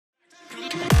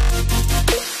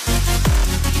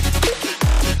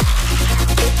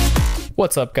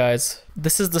What's up guys?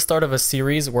 This is the start of a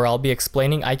series where I'll be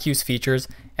explaining iCUE's features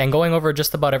and going over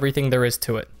just about everything there is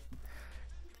to it.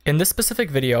 In this specific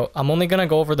video, I'm only going to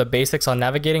go over the basics on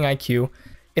navigating iCUE.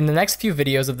 In the next few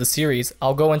videos of the series,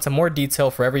 I'll go into more detail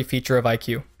for every feature of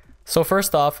iCUE. So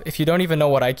first off, if you don't even know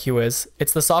what iCUE is,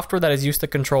 it's the software that is used to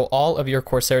control all of your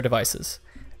Corsair devices.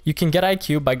 You can get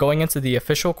iCUE by going into the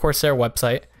official Corsair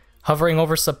website, hovering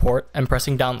over support, and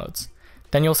pressing downloads.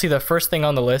 Then you'll see the first thing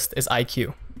on the list is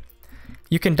iCUE.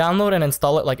 You can download and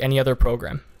install it like any other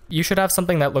program. You should have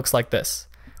something that looks like this,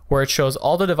 where it shows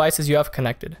all the devices you have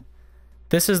connected.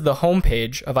 This is the home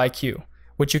page of iCUE,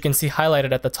 which you can see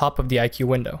highlighted at the top of the iCUE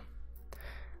window.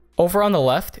 Over on the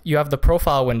left, you have the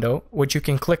profile window, which you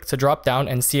can click to drop down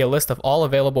and see a list of all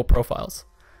available profiles.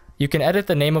 You can edit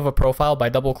the name of a profile by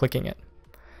double-clicking it.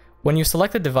 When you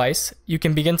select a device, you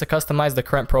can begin to customize the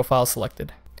current profile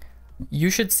selected. You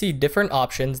should see different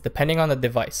options depending on the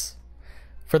device.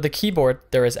 For the keyboard,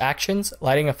 there is Actions,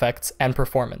 Lighting Effects, and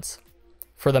Performance.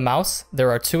 For the mouse,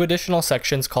 there are two additional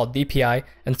sections called DPI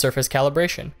and Surface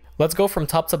Calibration. Let's go from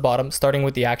top to bottom, starting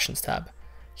with the Actions tab.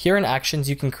 Here in Actions,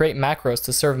 you can create macros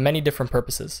to serve many different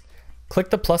purposes. Click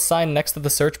the plus sign next to the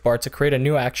search bar to create a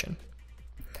new action.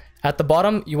 At the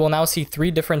bottom, you will now see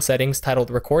three different settings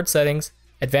titled Record Settings,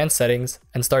 Advanced Settings,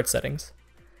 and Start Settings.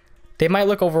 They might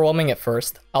look overwhelming at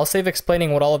first. I'll save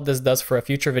explaining what all of this does for a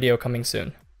future video coming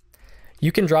soon.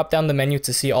 You can drop down the menu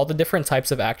to see all the different types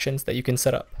of actions that you can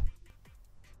set up.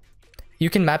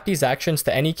 You can map these actions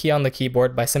to any key on the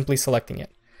keyboard by simply selecting it.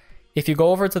 If you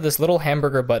go over to this little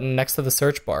hamburger button next to the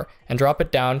search bar and drop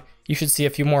it down, you should see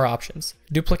a few more options: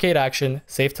 Duplicate Action,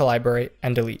 Save to Library,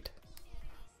 and Delete.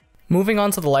 Moving on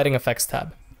to the Lighting Effects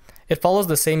tab. It follows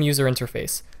the same user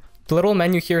interface. The little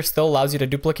menu here still allows you to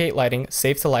duplicate lighting,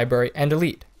 save to library, and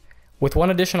delete, with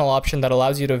one additional option that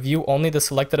allows you to view only the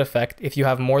selected effect if you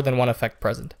have more than one effect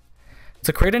present.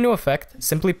 To create a new effect,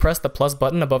 simply press the plus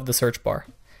button above the search bar.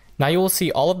 Now you will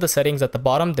see all of the settings at the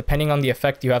bottom depending on the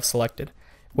effect you have selected.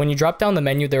 When you drop down the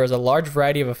menu, there is a large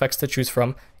variety of effects to choose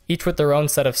from, each with their own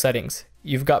set of settings.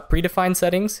 You've got predefined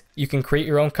settings, you can create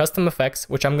your own custom effects,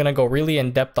 which I'm going to go really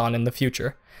in depth on in the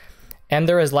future. And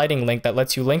there is Lighting Link that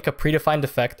lets you link a predefined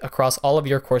effect across all of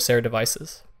your Corsair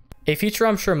devices. A feature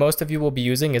I'm sure most of you will be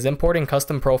using is importing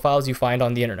custom profiles you find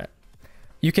on the internet.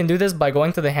 You can do this by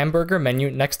going to the hamburger menu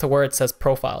next to where it says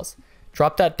Profiles.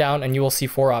 Drop that down and you will see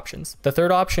four options. The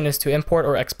third option is to import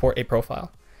or export a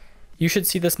profile. You should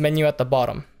see this menu at the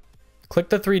bottom. Click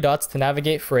the three dots to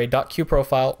navigate for a .q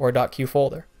profile or .q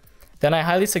folder. Then I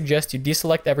highly suggest you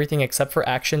deselect everything except for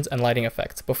actions and lighting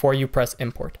effects before you press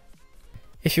import.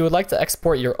 If you would like to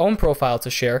export your own profile to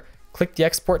share, click the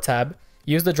Export tab,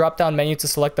 use the drop-down menu to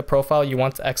select the profile you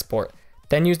want to export,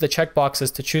 then use the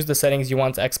checkboxes to choose the settings you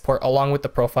want to export along with the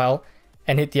profile,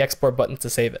 and hit the Export button to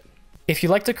save it. If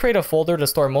you'd like to create a folder to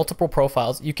store multiple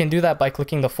profiles, you can do that by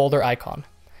clicking the folder icon.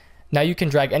 Now you can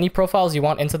drag any profiles you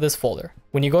want into this folder.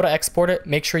 When you go to export it,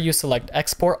 make sure you select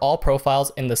Export All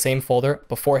Profiles in the same folder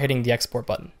before hitting the Export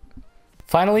button.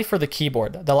 Finally, for the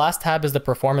keyboard, the last tab is the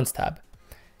Performance tab.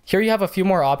 Here you have a few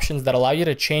more options that allow you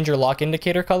to change your lock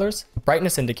indicator colors,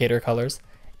 brightness indicator colors,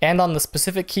 and on the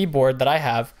specific keyboard that I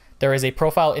have, there is a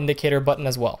profile indicator button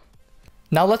as well.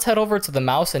 Now let's head over to the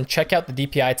mouse and check out the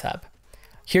DPI tab.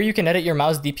 Here you can edit your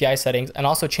mouse DPI settings and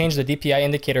also change the DPI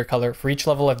indicator color for each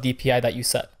level of DPI that you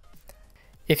set.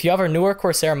 If you have a newer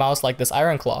Corsair mouse like this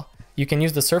Iron Claw, you can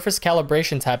use the Surface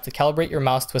Calibration tab to calibrate your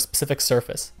mouse to a specific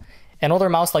surface. An older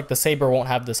mouse like the Saber won't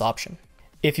have this option.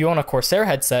 If you own a Corsair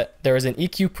headset, there is an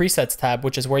EQ Presets tab,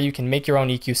 which is where you can make your own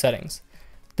EQ settings.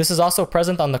 This is also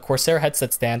present on the Corsair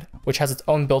headset stand, which has its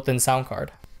own built-in sound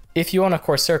card. If you own a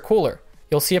Corsair cooler,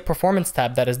 you'll see a Performance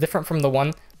tab that is different from the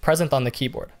one present on the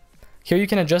keyboard. Here you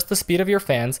can adjust the speed of your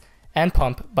fans and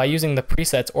pump by using the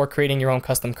presets or creating your own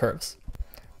custom curves.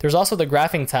 There's also the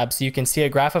Graphing tab, so you can see a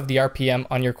graph of the RPM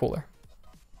on your cooler.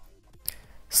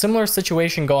 Similar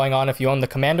situation going on if you own the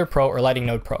Commander Pro or Lighting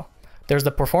Node Pro. There's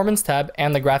the Performance tab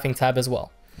and the Graphing tab as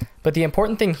well. But the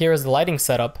important thing here is the lighting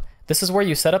setup. This is where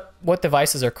you set up what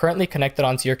devices are currently connected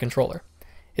onto your controller.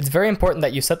 It's very important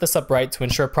that you set this up right to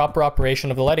ensure proper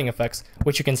operation of the lighting effects,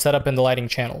 which you can set up in the lighting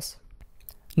channels.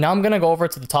 Now I'm going to go over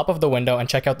to the top of the window and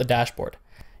check out the dashboard.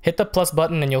 Hit the plus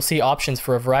button and you'll see options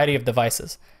for a variety of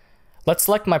devices. Let's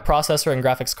select my processor and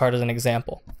graphics card as an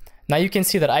example. Now you can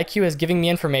see that iCUE is giving me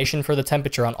information for the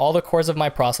temperature on all the cores of my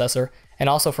processor and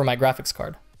also for my graphics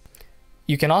card.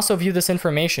 You can also view this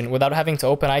information without having to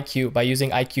open iCUE by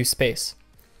using iCUE Space.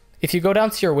 If you go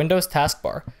down to your Windows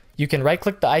taskbar, you can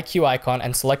right-click the iCUE icon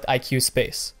and select iCUE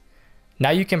Space. Now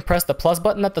you can press the plus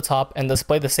button at the top and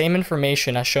display the same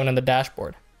information as shown in the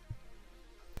dashboard.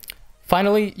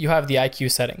 Finally, you have the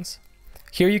iCUE settings.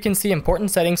 Here you can see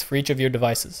important settings for each of your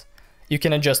devices. You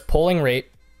can adjust polling rate,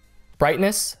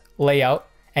 brightness, layout,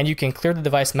 and you can clear the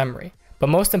device memory. But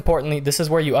most importantly, this is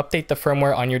where you update the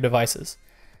firmware on your devices.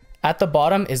 At the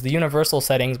bottom is the universal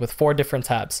settings with 4 different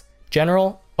tabs: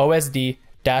 General, OSD,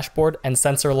 Dashboard, and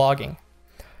Sensor Logging.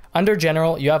 Under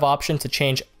General, you have option to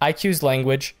change iCUE's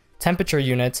language, temperature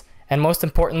units, and most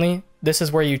importantly, this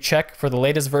is where you check for the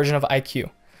latest version of iCUE,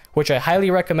 which I highly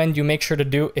recommend you make sure to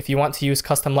do if you want to use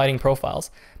custom lighting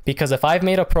profiles, because if I've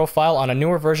made a profile on a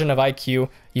newer version of iCUE,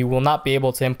 you will not be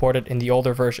able to import it in the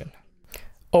older version.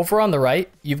 Over on the right,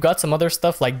 you've got some other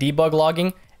stuff like debug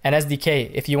logging and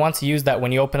SDK if you want to use that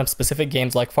when you open up specific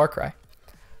games like Far Cry.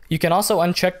 You can also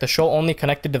uncheck the show only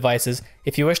connected devices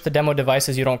if you wish to demo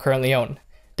devices you don't currently own.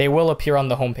 They will appear on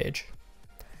the homepage.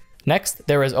 Next,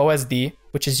 there is OSD,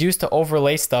 which is used to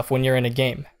overlay stuff when you're in a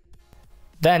game.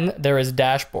 Then there is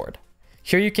Dashboard.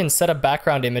 Here you can set a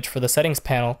background image for the settings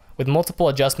panel with multiple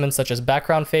adjustments such as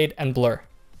background fade and blur.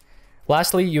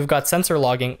 Lastly, you've got Sensor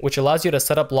Logging, which allows you to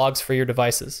set up logs for your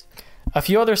devices. A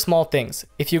few other small things.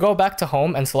 If you go back to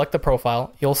home and select the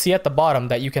profile, you'll see at the bottom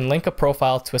that you can link a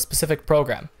profile to a specific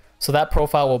program, so that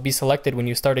profile will be selected when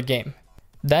you start a game.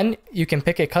 Then you can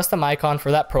pick a custom icon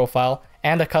for that profile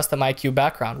and a custom iCUE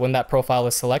background when that profile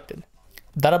is selected.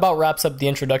 That about wraps up the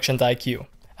introduction to iCUE.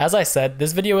 As I said,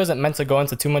 this video isn't meant to go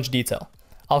into too much detail.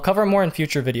 I'll cover more in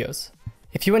future videos.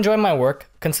 If you enjoy my work,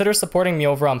 consider supporting me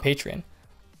over on Patreon.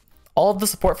 All of the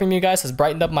support from you guys has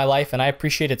brightened up my life and I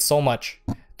appreciate it so much.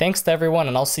 Thanks to everyone,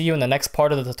 and I'll see you in the next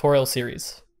part of the tutorial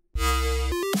series.